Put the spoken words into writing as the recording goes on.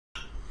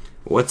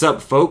What's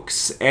up,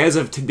 folks? As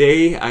of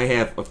today, I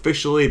have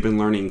officially been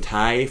learning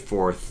Thai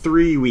for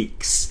 3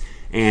 weeks,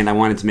 and I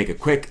wanted to make a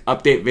quick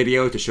update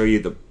video to show you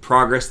the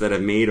progress that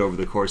I've made over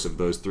the course of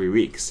those 3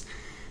 weeks.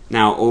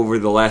 Now, over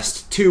the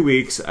last 2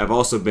 weeks, I've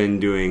also been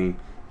doing,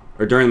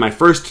 or during my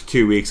first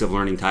 2 weeks of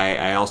learning Thai,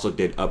 I also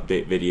did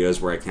update videos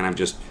where I kind of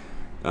just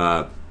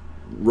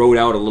wrote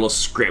out a little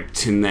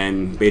script and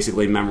then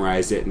basically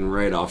memorized it and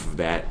read off of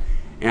that.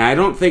 And I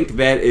don't think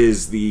that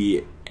is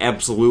the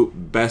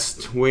absolute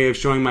best way of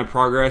showing my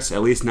progress,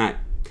 at least not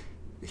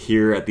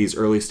here at these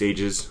early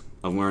stages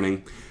of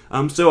learning.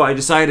 So I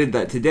decided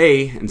that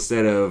today,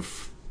 instead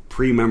of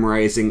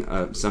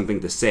pre-memorizing something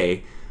to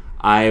say,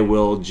 I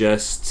will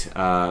just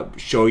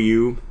show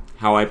you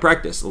how I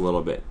practice a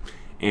little bit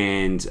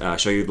and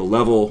show you the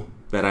level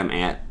that I'm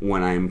at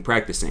when I'm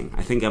practicing.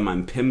 I think I'm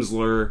on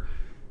Pimsleur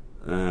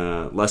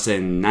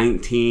lesson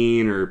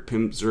 19 or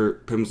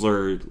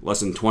Pimsleur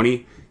lesson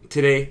 20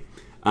 today.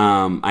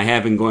 I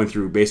have been going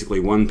through basically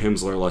one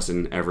Pimsleur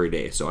lesson every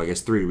day, so I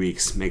guess 3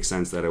 weeks makes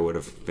sense that I would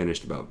have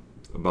finished about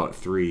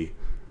 3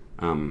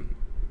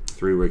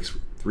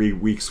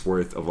 weeks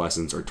worth of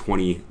lessons, or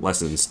 20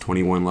 lessons,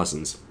 21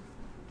 lessons.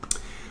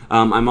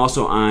 I'm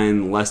also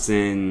on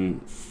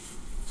lesson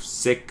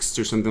 6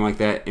 or something like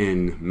that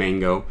in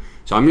Mango,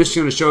 so I'm just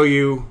going to show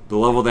you the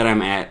level that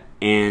I'm at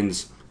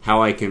and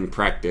how I can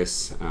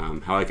practice,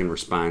 how I can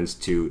respond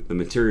to the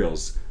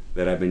materials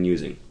that I've been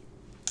using.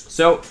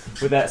 So,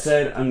 with that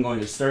said, I'm going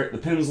to start the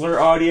Pimsleur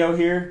audio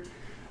here.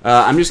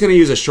 I'm just going to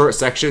use a short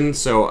section,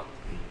 so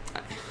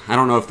I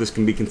don't know if this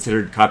can be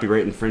considered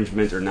copyright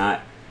infringement or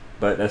not,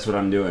 but that's what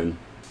I'm doing.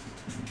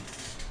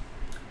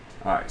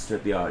 Alright,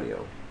 start the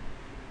audio.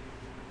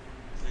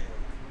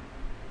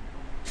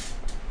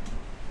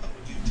 How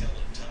would you tell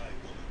a Thai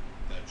woman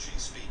that she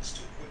speaks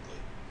too quickly?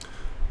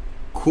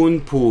 คุณ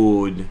พู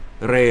ด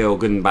เร็ว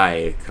เกินไป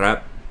ครับ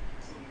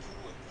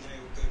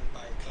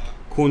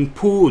คุณ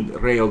พูด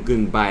เร็วเกิ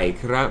นไป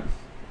ครับ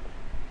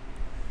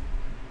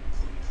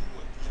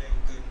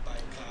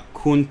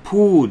คุณ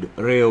พูด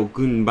เร็วเ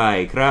กินไป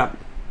ครับ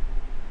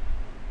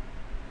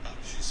How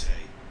does she say,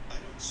 I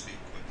don't speak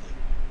quickly?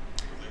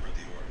 Remember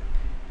the order.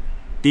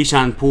 ดิ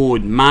ฉันพูด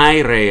ไม่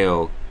เร็ว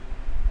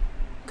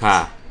ค่ะ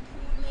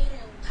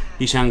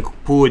ดิฉัน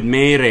พูดไ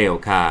ม่เร็ว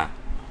ค่ะ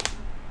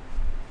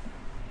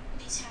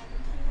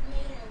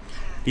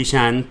ดิ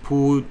ฉัน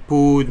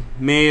พูด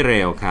ไม่เ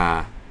ร็วค่ะ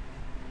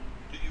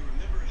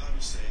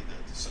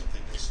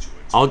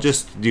I'll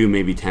just do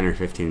maybe 10 or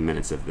 15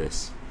 minutes of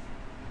this.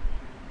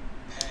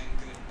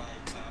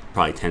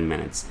 Probably 10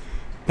 minutes.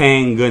 แพ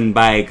งเกินไ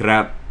ปครั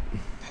บ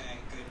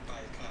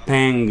แพ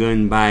งเกิน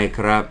ไปค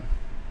รับ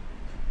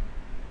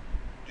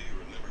Do you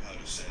remember how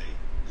to say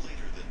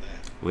later than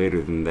that?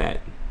 Later than that.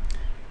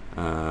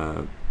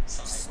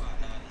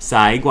 ส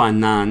ายกว่า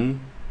นั้น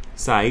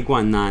สายกว่า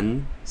นั้น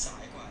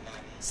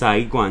สาย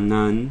กว่า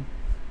นั้น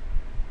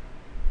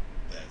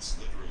That's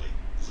literally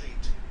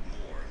late,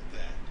 more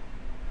than.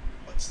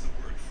 What's the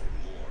word for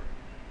more?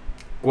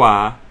 กว่า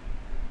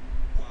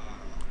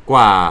ก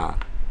ว่า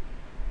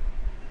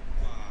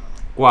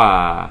กว่า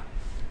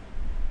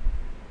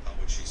How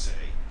would she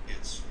say,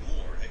 it's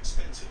more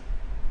expensive?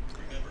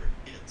 Remember,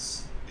 it's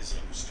is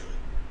understood.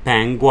 แพ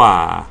งกว่า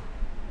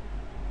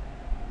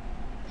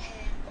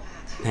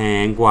แพ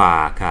งกว่า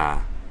ค่ะ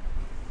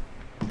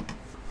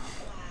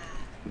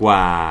กว่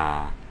า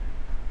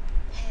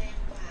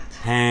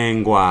แพง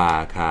กว่า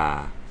ค่ะ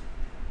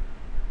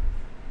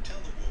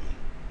Tell the woman,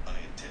 I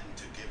intend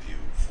to give you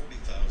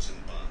 40,000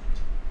 baht.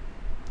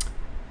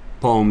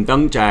 ผมตั้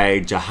งใจ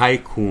จะให้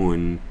คุณ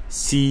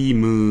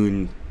40,000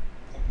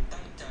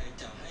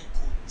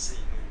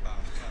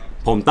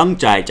 ผมตั้ง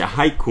ใจจะใ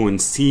ห้คุณ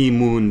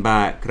40,000 บ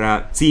าทครับ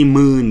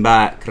 40,000 บ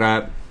าทครั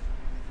บ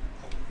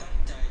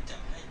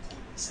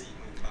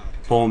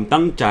ผม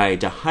ตั้งใจ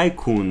จะให้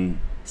คุณ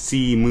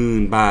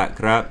40,000 บาท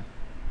ครับ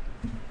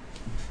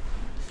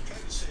Try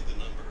to say the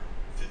number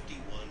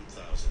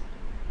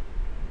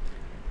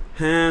 51,000.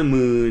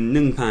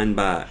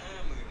 51,000 บาท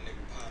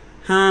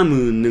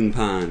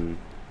 51,000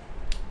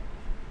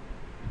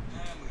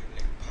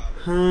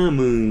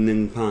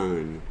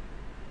 51,000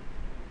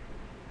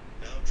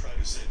 Now try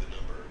to say the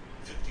number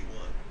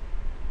 51.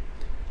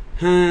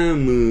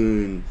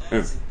 51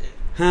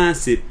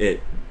 51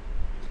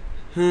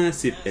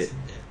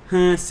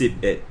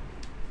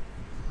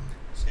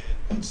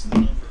 And what's the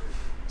number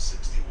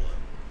 61?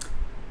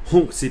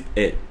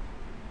 61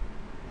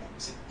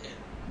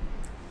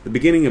 The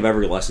beginning of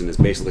every lesson is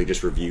basically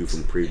just review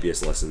from previous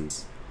lessons.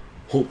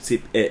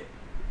 61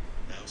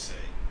 Now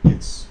say,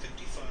 it's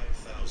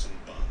 55,000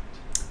 baht.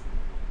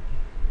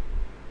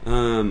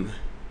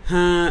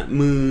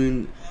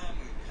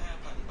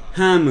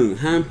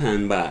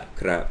 55,000 บาท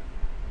ครับ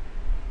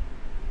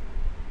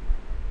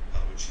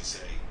How would she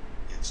say,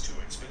 it's too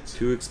expensive?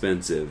 Too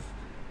expensive.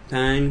 แพ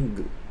ง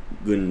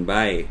เกินไป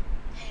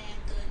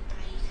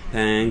แพ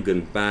งเกิ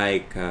นไป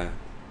ค่ะ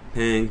แพ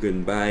งเกิน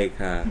ไป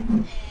ค่ะ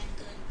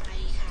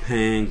แพ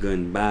งเกิ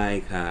นไป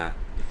ค่ะ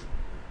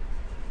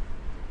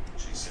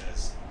She says,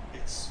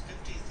 it's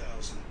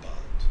 50,000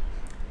 baht.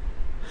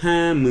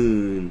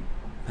 50,000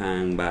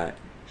 baht.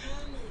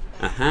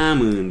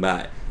 50,000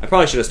 baht. I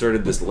probably should have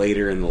started this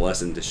later in the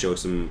lesson to show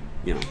some,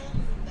 you know,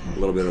 a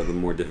little bit of the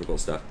more difficult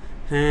stuff.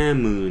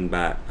 50,000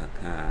 baht.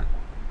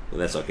 Well,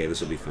 that's okay.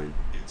 This will be fine.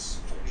 It's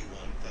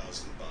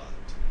 41,000 baht.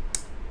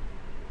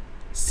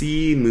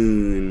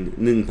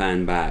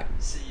 41,000 บาท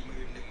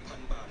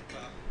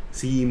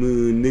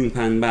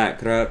 41,000 บาท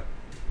ครับ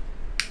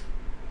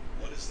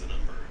What is the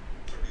number?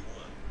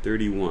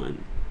 31.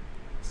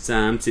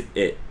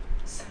 31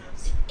 31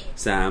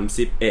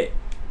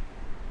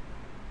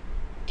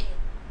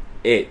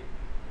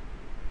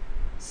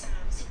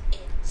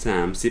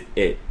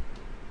 31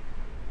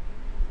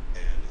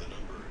 And the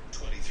number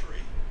 23.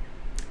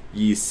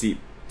 23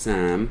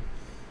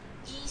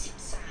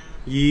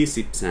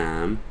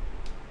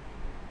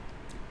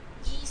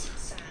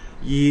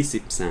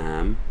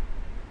 23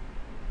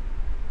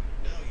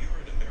 Now you're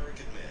an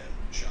American man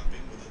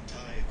shopping with a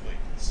Thai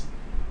acquaintance.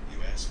 You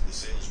ask the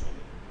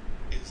saleswoman,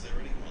 is there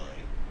any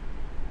wine?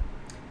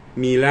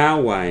 มีเหล้า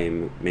ไวน์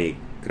ไหม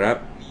ครับ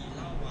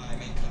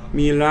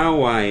มีเหล้า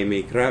ไวน์ไหม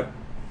ครับ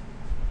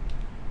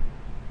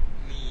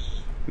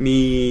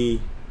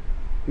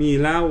มี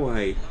เหล้าไว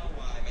น์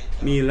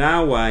มีเหล้า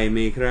ไวน์ไหม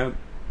ครับ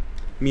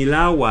มีเห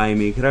ล้าไวน์ไ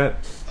หมครับ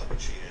How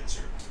would she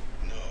answer?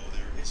 No,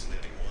 there isn't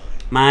any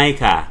wine. ไม่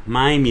ค่ะ ไ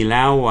ม่มีเห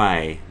ล้าไว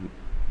น์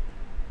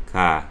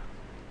ค่ะ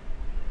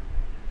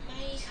ไ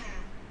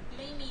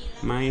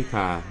ม่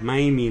ค่ะ ไม่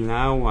มีเห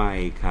ล้าไว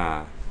น์ค่ะ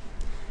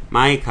ไ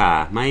ม่ค่ะ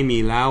ไม่มี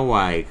เหล้าไว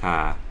น์ค่ะ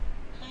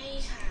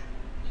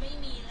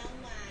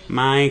ไ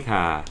ม่ค่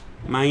ะ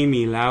ไม่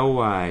มีเหล้าไ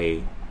วน์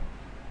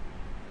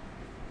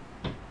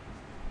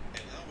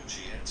And how would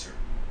she answer?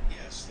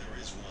 Yes, there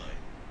is wine.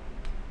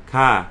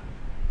 ค่ะ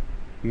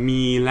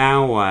มีเหล้า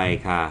ไวน์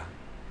ค่ะ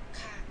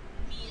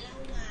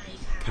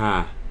ค่ะ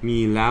มี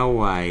เหล้า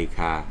ไวน์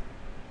ค่ะ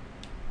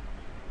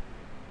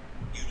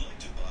You'd like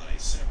to buy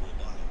several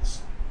bottles.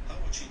 How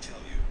would she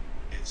tell you?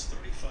 It's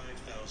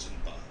 35,000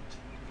 baht.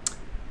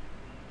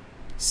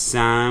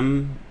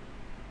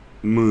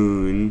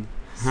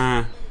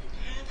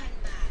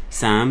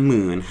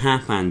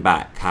 35,000 บา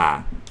ทค่ะ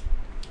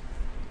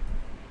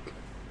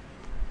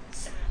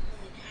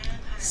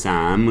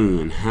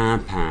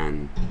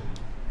 35,000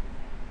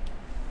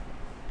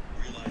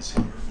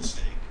 Realizing her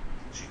mistake,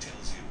 she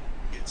tells you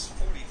it's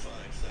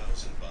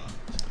 45,000 baht.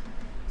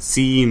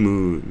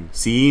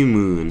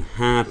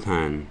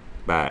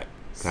 45,000 บาท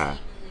ค่ะ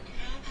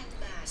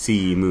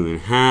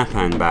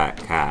 45,000 บาท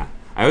ค่ะ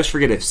I always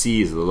forget if C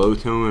is the low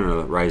tone or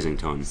the rising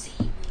tone.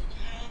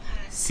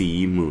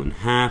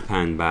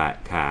 45,000 บาท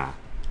ค่ะ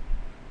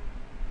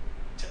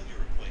Tell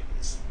your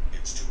acquaintance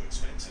it's too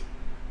expensive.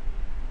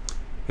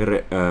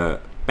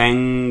 แป้ง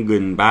เงิ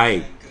นใบ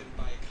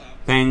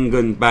แป้งเ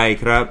งินใบ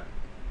ครับ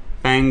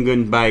แป้งเงิ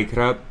นใบค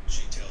รับ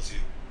She tells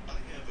you, I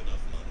have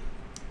enough money.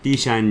 ดิ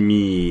ฉัน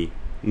มี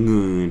เ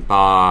งินพ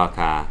อ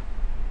ค่ะ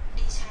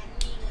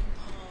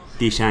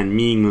ดิฉัน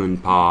มีเงิน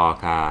พอ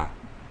ค่ะ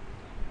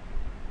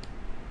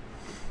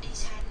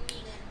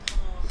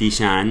ดิ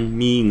ฉัน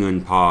มีเงิน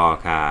พอ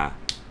ค่ะ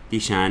ดิ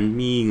ฉัน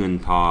มีเงิน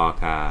พอ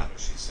ค่ะ How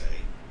does she say?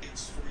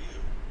 It's for you.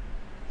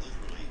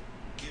 Literally,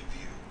 give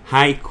you. ใ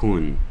ห้คุ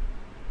ณ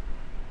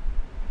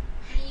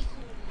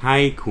ให้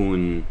คุ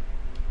ณ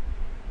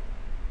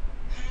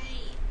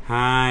ใ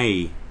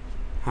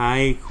ห้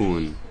คุ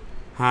ณ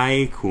ให้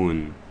คุณ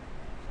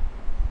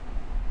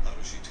How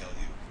does she tell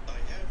you? I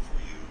have for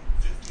you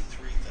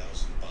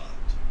 53,000 baht.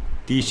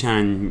 ดิฉั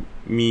น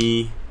มี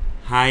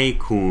ให้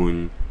คุณ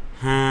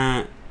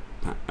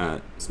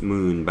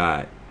50,000 บา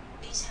ท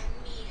ดิฉัน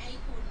มีให้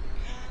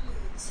คุณ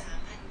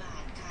53,000 บา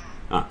ทค่ะ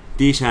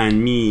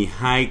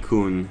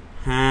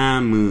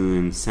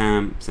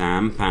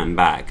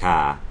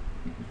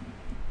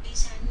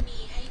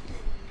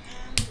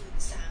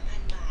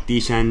ดิ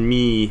ฉัน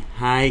มี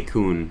ให้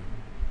คุณ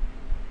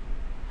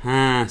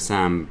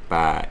53 บ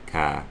าท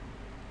ค่ะ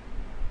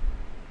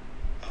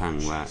How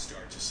does what? she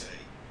start to say,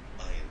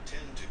 I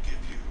intend to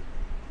give you.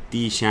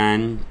 ดิฉัน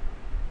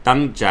ตั้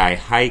งใจ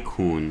ให้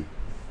คุณ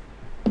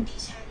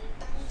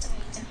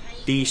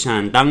ดิฉั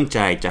นตั้งใจ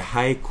จะใ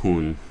ห้คุ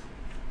ณ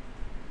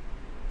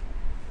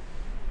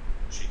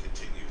She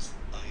continues,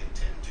 I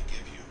intend to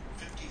give you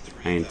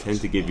I intend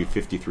to 53,000 give you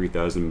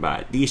baht. 53,000 บา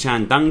ทดิฉัน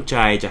ตั้งใจ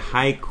จะใ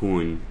ห้คุ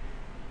ณ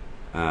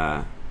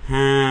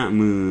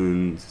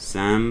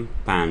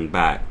53,000 บ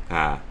าท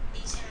ค่ะ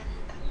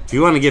If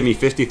you want to give me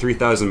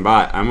 53,000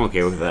 baht, I'm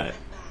okay with that.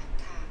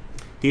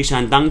 ดิฉั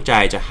นตั้งใจ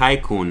จะให้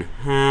คุณ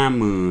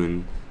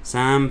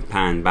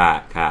 53,000 บา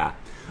ทค่ะ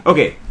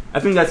Okay, I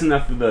think that's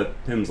enough for the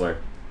Pimsleur.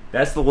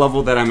 That's the level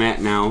that I'm at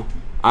now.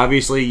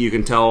 Obviously, you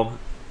can tell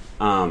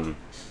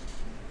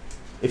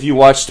if you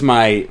watched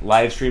my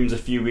live streams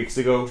a few weeks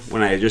ago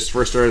when I just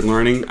first started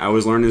learning, I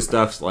was learning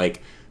stuff like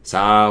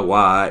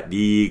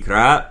Sawadee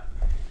krap,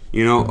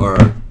 you know, or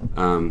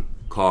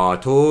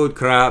Kotod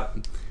krap.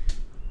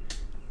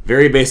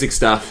 Very basic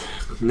stuff.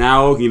 Now,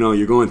 you know,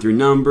 you're going through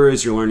numbers,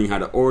 you're learning how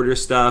to order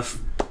stuff.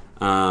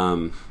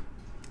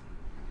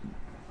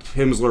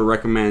 Pimsleur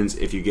recommends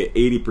if you get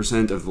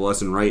 80% of the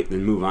lesson right,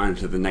 then move on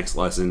to the next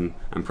lesson.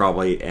 I'm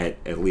probably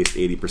at least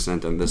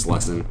 80% on this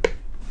lesson.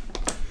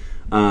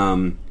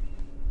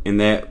 And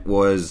that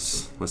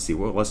was, let's see,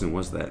 what lesson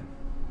was that?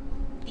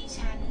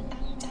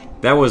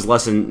 That was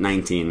lesson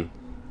 19.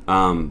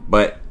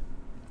 But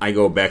I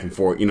go back and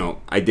forth. You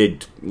know, I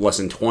did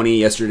lesson 20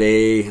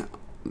 yesterday,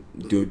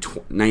 do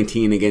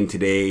 19 again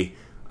today.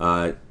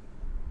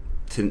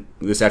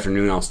 This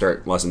afternoon I'll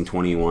start lesson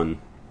 21.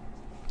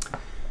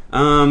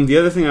 The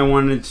other thing I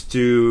wanted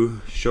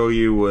to show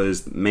you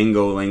was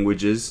Mango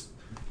Languages.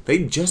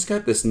 They just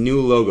got this new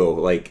logo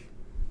like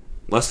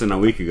less than a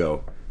week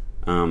ago.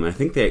 I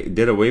think they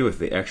did away with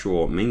the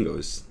actual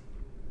mangoes.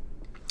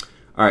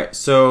 Alright,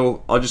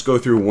 so I'll just go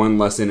through one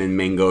lesson in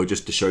Mango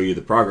just to show you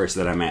the progress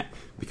that I'm at.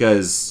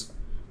 Because,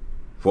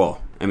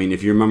 well, I mean,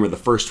 if you remember the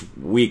first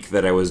week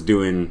that I was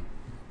doing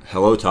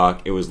Hello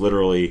Talk, it was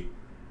literally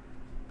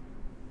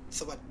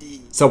สวัสดี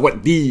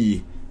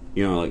Sawadee.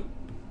 You know, like,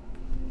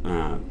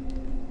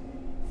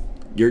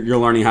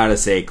 you're learning how to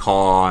say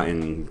caw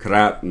and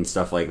krap and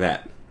stuff like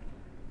that.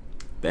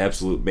 The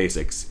absolute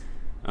basics.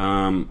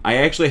 I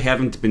actually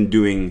haven't been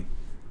doing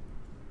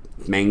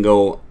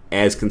Mango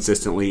as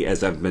consistently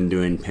as I've been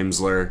doing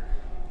Pimsleur,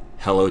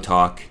 Hello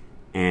Talk,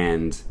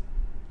 and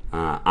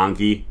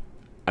Anki.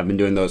 I've been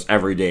doing those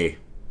every day,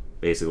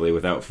 basically,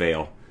 without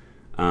fail.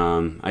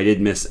 I did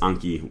miss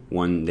Anki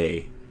one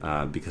day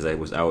because I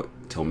was out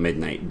till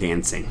midnight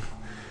dancing.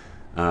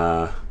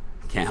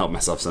 Can't help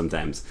myself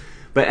sometimes.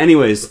 But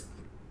anyways,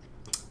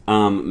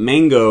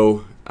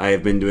 Mango I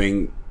have been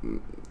doing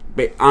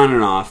on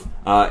and off,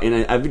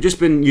 and I've just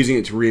been using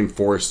it to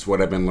reinforce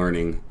what I've been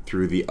learning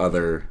through the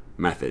other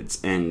methods,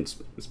 and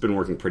it's been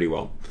working pretty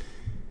well.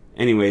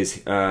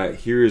 Anyways,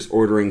 here's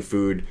ordering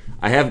food.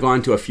 I have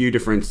gone to a few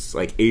different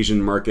like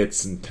Asian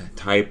markets and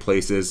Thai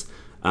places.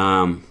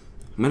 I'm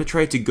gonna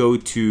try to go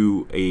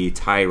to a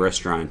Thai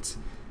restaurant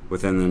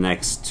within the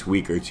next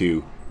week or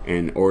two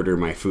and order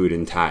my food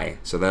in Thai,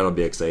 so that'll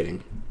be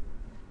exciting.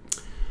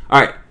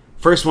 Alright,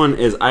 first one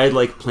is I'd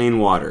like plain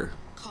water.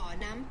 ขอ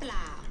น้ำเปล่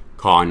า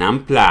ขอน้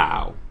ำเปล่า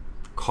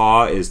Kaw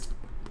is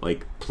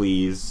like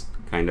please,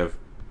 kind of.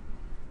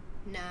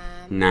 น้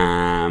น้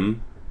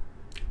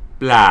ำ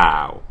เปล่า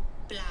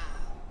ำเปล่า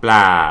เป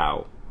ล่า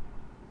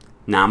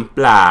น้ำเป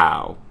ล่า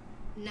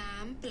น้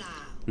ำเปล่า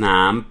น้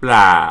ำเป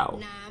ล่า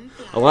น้ำเป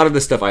ล่า A lot of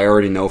this stuff I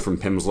already know from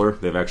Pimsleur.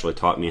 They've actually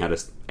taught me how to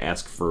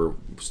ask for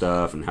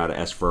stuff and how to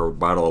ask for a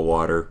bottle of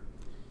water.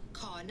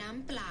 ขอน้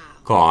ำเปล่า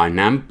ขอ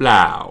น้ำเปล่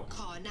า ข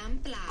อน้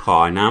ำเปล่า ขอ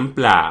น้ำเป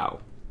ล่า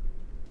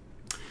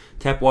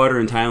Tap water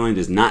in Thailand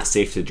is not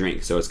safe to drink,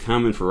 so it's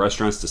common for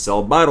restaurants to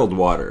sell bottled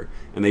water,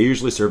 and they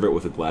usually serve it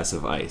with a glass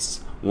of ice.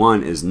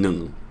 One is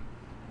nung.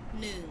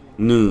 หนึ่ง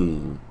Nung.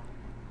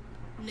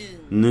 หนึ่ง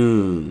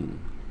Nung.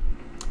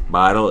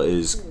 Bottle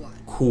is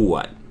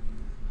kuwat.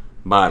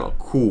 Bottle.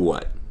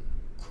 Kuwat.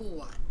 ข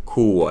วด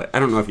Kuwat. I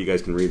don't know if you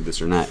guys can read this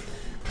or not.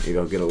 Maybe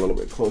I'll get a little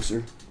bit closer.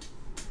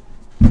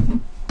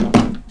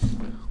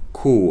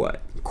 Kuwat.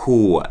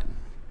 Kuwat.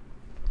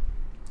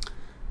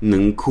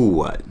 Nung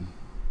kuwat.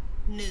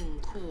 หนึ่ง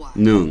ขวด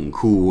Nung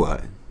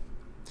kuwat.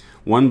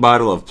 One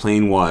bottle of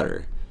plain water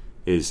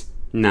is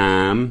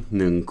nam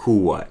nung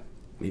kuwat.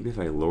 Maybe if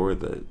I lower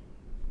the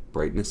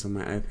brightness on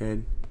my iPad.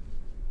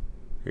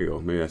 Here you go.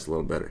 Maybe that's a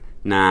little better.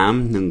 Nam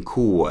nung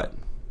kuwat.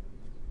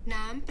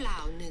 น้ำเปล่า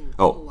หนึ่ง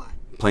ข Oh, วด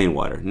plain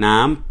water.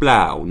 Nam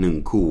plau nung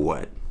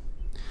kuwat.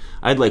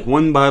 I'd like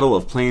one bottle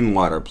of plain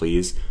water,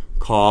 please.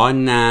 Kaw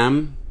nam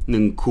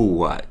nung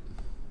kuwat.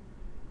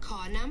 ขอ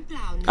น้ำเป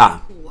ล่าหนึ่ง Ah.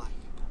 ขวด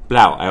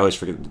Plau. I always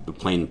forget the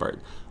plain part.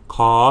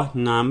 Kaw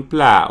nam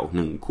plau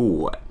nung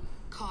kuwat.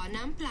 ขอ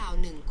น้ำเปล่า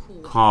หนึ่งข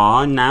วด ขอ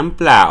น้ำเ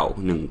ปล่า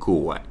หนึ่งข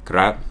วดค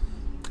รับ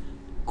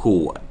ข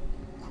วด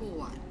ข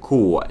วด ข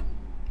วด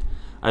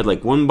I'd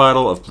like one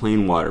bottle of plain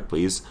water,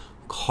 please.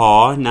 ขอ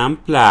น้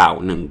ำเปล่า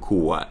หนึ่งข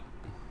วด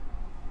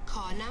ข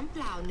อน้ำเป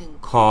ล่าหนึ่ง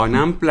ขอ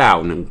น้ำเปล่า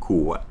หนึ่งข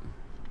วด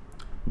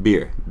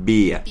Beer.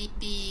 Beer. ปี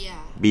เ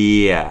บี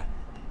ยร์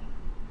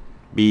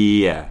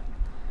Beer. Beer.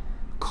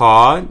 ข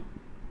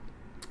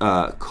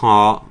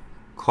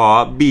อ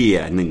เบีย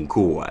ร์หนึ่งข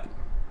วด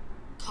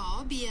ขอ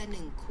เบียร์ห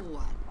นึ่งขว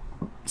ด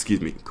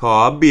Excuse me. ขอ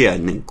เบียร์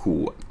หนึ่งข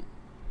วด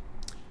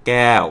แ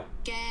ก้ว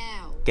แก้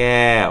ว แ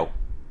ก้ว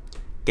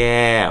แ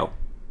ก้ว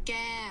แ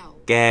ก้ว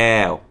แก้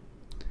ว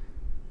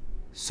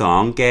สอ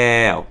งแ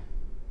ก้ว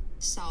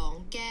สอง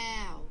แก้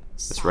ว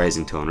That's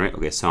rising tone, right?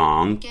 Okay, สอ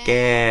งแ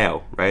ก้ว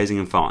rising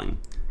and falling.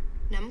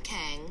 น้ำแ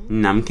ข็ง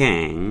น้ำแข็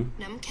ง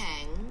น้ำแข็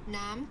ง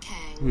น้ำแ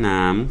ข็ง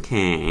น้ำแ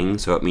ข็ง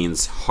so it means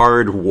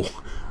hard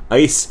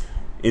ice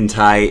in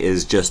Thai is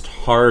just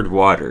hard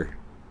water.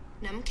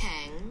 น้ำแข็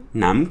ง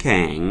น้ำแ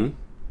ข็ง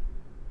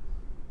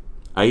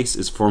Ice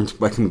is formed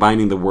by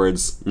combining the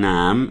words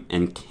nam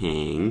and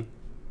kang.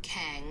 แ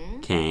ข็ง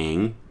Kang,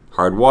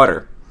 hard water.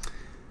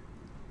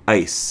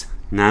 Ice,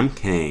 น้ำ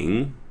แข็ง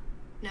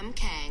น้ำ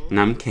แข็ง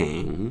น้ำแข็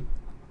ง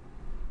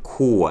ข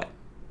วด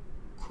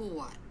ขว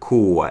ด ข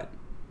วด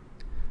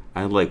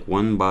I'd like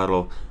one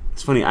bottle.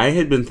 It's funny, I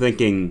had been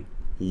thinking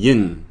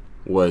yin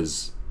was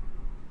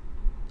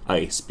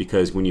ice,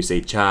 because when you say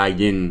cha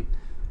yin,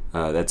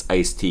 that's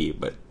iced tea,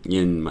 but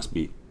yin must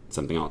be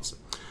something else.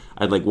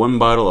 I'd like 1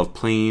 bottle of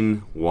plain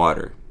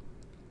water.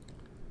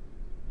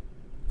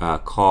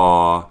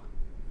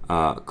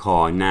 ขอ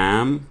น้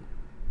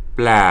ำเป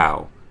ล่า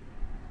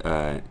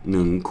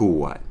1 ข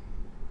วด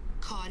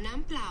ขอน้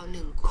ำเปล่า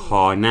1 ข ข ว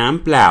อ ด น้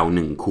ำเปล่า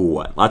1 ขว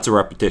ด Lots of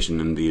repetition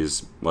in these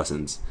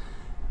lessons.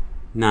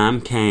 น้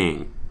ำแข็ง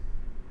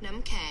น้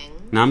ำแข็ง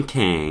น้ำแ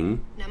ข็ง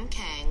น้ำแ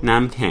ข็ง น้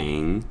ำแข็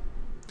ง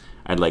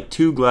I'd like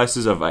 2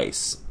 glasses of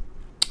ice.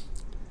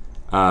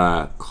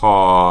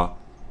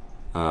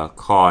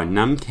 ขอ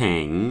น้ำแข็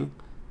ง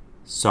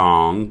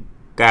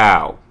2 แก้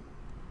ว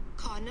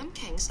ขอน้ำแ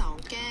ข็ง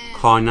2 แก้ว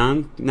ขอ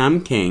น้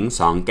ำแข็ง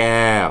2 แ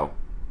ก้ว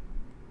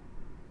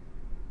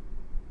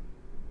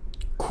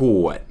ข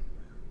วด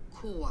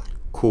ขวด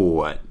ข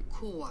วด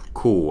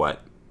ขวด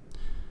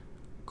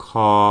ข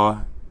วด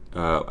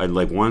I'd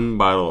like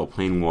 1 bottle of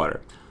plain water.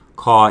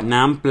 ขอ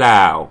น้ำเปล่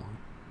า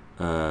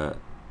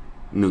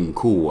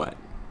1 ขวด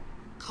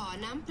ขอ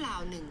น้ำเปล่า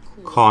1 ข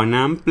วด ขอ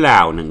น้ำเปล่า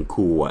1 ข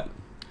วด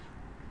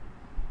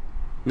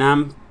น้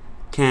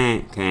ำแข็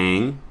ง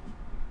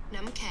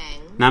น้ำแข็ง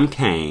น้ำแ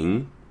ข็ง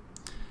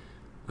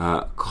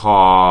ข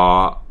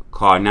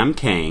อน้ำ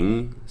แข็ง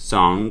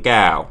2 แ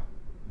ก้ว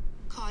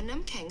ขอน้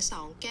ำแข็ง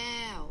2 แก้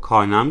ว ขอ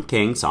น้ำแ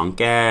ข็ง2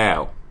 แก้ว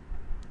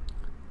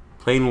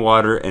plain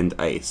water and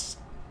ice.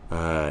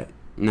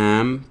 น้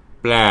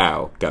ำเปล่า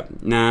กับ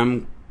น้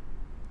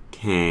ำแ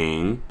ข็ง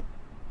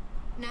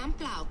น้ำเ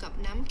ปล่ากับ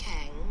น้ำแ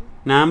ข็ง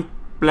น้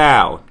ำเปล่า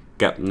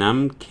กับน้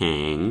ำแข็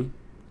ง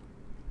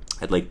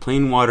I'd like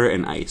plain water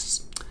and ice.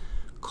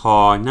 ขอ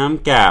น้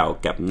ำแก้ว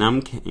กับน้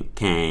ำแ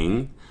ข็ง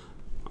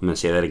I'm gonna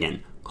say that again.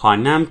 ขอ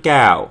น้ำแ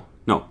ก้ว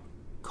no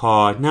ขอ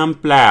น้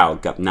ำเปล่า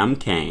กับน้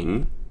ำแข็ง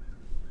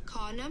ข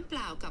อน้ำเป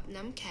ล่ากับ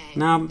น้ำแข็ง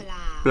น้ำ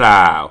เปล่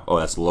า oh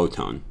that's low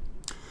tone.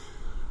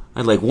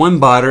 I'd like 1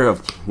 bottle of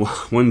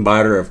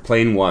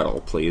plain water,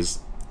 please.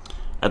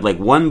 I'd like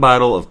 1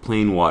 bottle of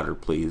plain water,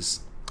 please.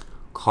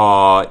 ขอ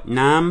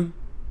น้ำ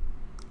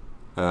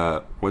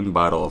1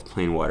 bottle of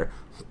plain water.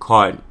 ขอ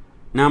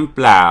น้ำเป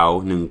ล่า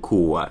1 ข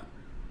วด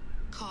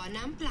ขอ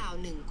น้ำเปล่า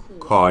1 ขว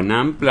ด ขอน้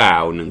ำเปล่า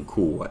1 ข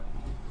วด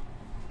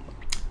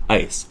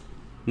ice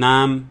น้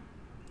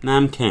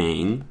ำแข็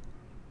ง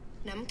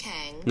น้ำแ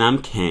ข็ง น้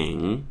ำแข็ง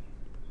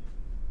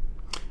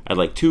I'd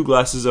like 2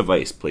 glasses of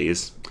ice,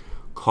 please.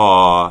 ขอ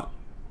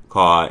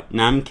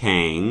น้ำแ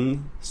ข็ง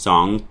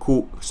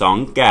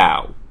2 แก้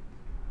ว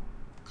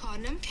ขอ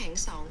น้ำแข็ง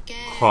2 แ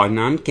ก้ว ขอ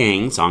น้ำแข็ง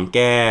2 แ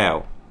ก้ว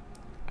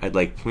I'd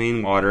like plain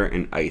water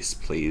and ice,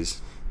 please.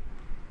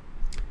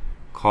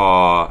 ขอ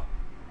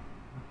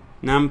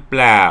น้ำเป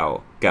ล่า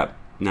กับ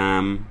น้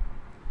ำ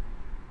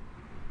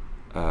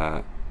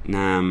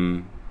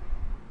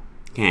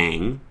แข็ง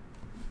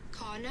ข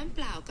อน้ำเป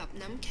ล่ากับ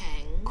น้ำแข็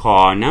ง ขอ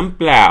น้ำเ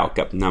ปล่า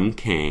กับน้ำ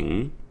แข็ง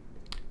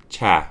ช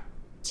า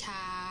ช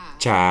า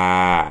ชา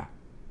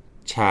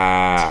ชา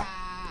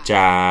จ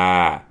า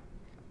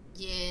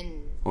เย็น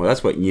Oh,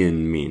 that's what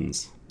yin means.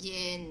 เ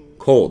ย็น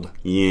Cold.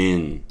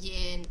 Yin. เ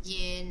ย็น เ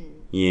ย็น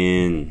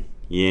Yin.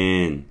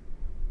 Yin.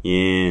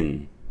 Yin.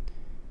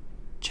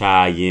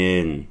 Cha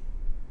yin.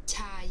 ช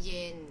าเ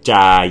ย็น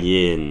Ja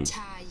yin. ช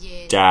าเย็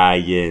น Ja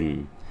yin.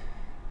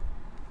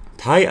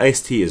 Thai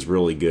iced tea is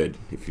really good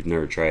if you've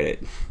never tried it.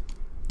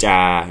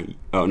 Ja.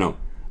 Oh no.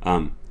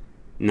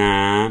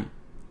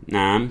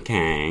 น้ำแ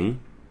ข็ง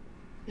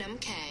น้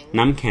ำแข็ง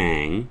น้ำแข็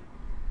ง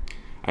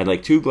I'd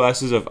like 2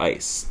 glasses of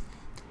ice.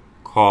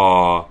 ขอ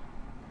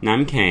น้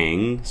ำแข็ง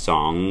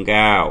2 แ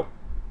ก้ว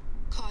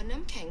ขอน้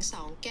ำแข็ง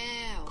2 แก้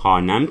ว ขอ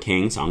น้ำแข็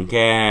ง2 แ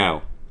ก้ว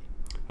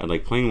I'd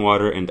like plain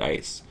water and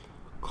ice.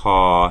 ข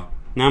อ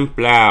น้ำเป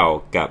ล่า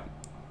กับ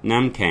น้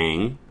ำแข็ง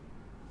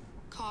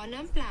ขอน้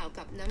ำเปล่า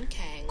กับน้ำแ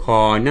ข็ง ข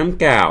อน้ำ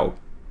แก้ว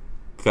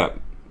กับ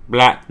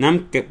น้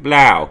ำเป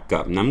ล่ากั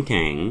บน้ำแ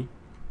ข็ง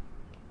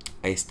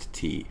iced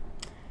tea.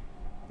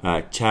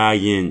 ชา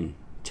เย็น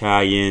ชา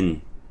เย็น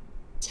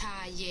ชา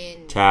เย็น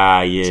ชา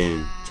เย็น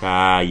ชา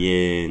เ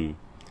ย็น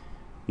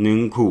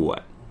1 ขว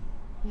ด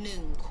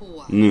 1 ขว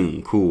ด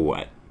 1 ขว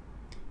ด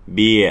เ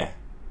บียร์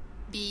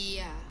เบีย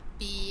ร์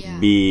เบียร์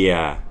เบีย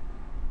ร์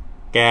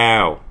แก้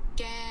ว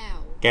แก้ว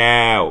แ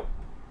ก้ว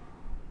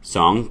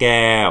2 แ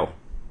ก้ว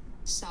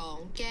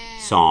 2 แก้ว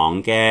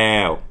 2 แก้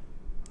ว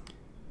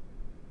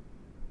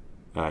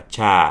ช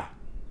า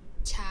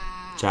ชา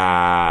ชา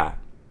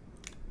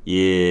เ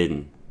ย็น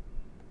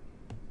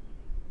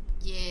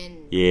เย็น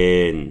เย็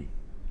น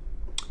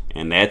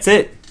and that's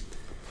it.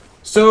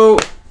 So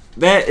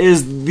that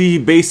is the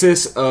basis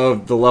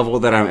of the level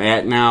that I'm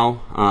at now.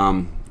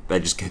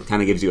 That just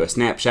kind of gives you a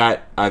snapshot.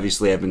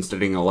 Obviously, I've been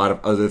studying a lot of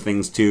other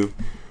things too.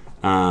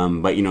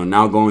 But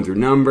now going through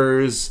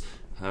numbers,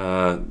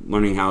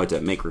 learning how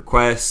to make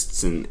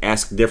requests and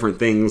ask different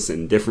things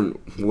in different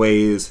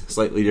ways,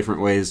 slightly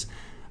different ways.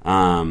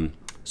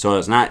 So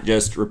it's not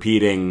just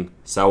repeating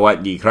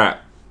 "Sawadee krap"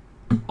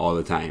 all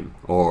the time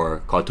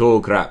or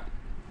 "Koto krap."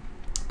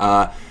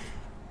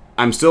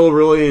 I'm still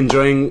really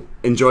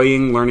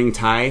enjoying learning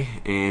Thai,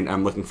 and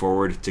I'm looking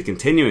forward to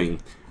continuing.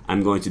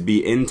 I'm going to be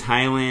in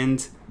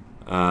Thailand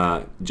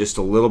just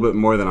a little bit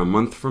more than a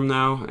month from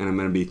now, and I'm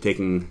going to be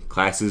taking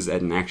classes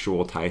at an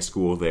actual Thai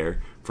school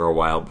there for a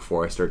while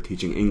before I start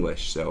teaching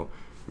English. So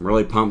I'm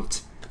really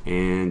pumped,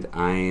 and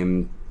I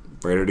am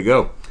ready to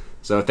go.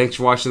 So thanks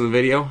for watching the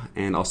video,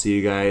 and I'll see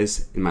you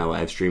guys in my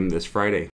live stream this Friday.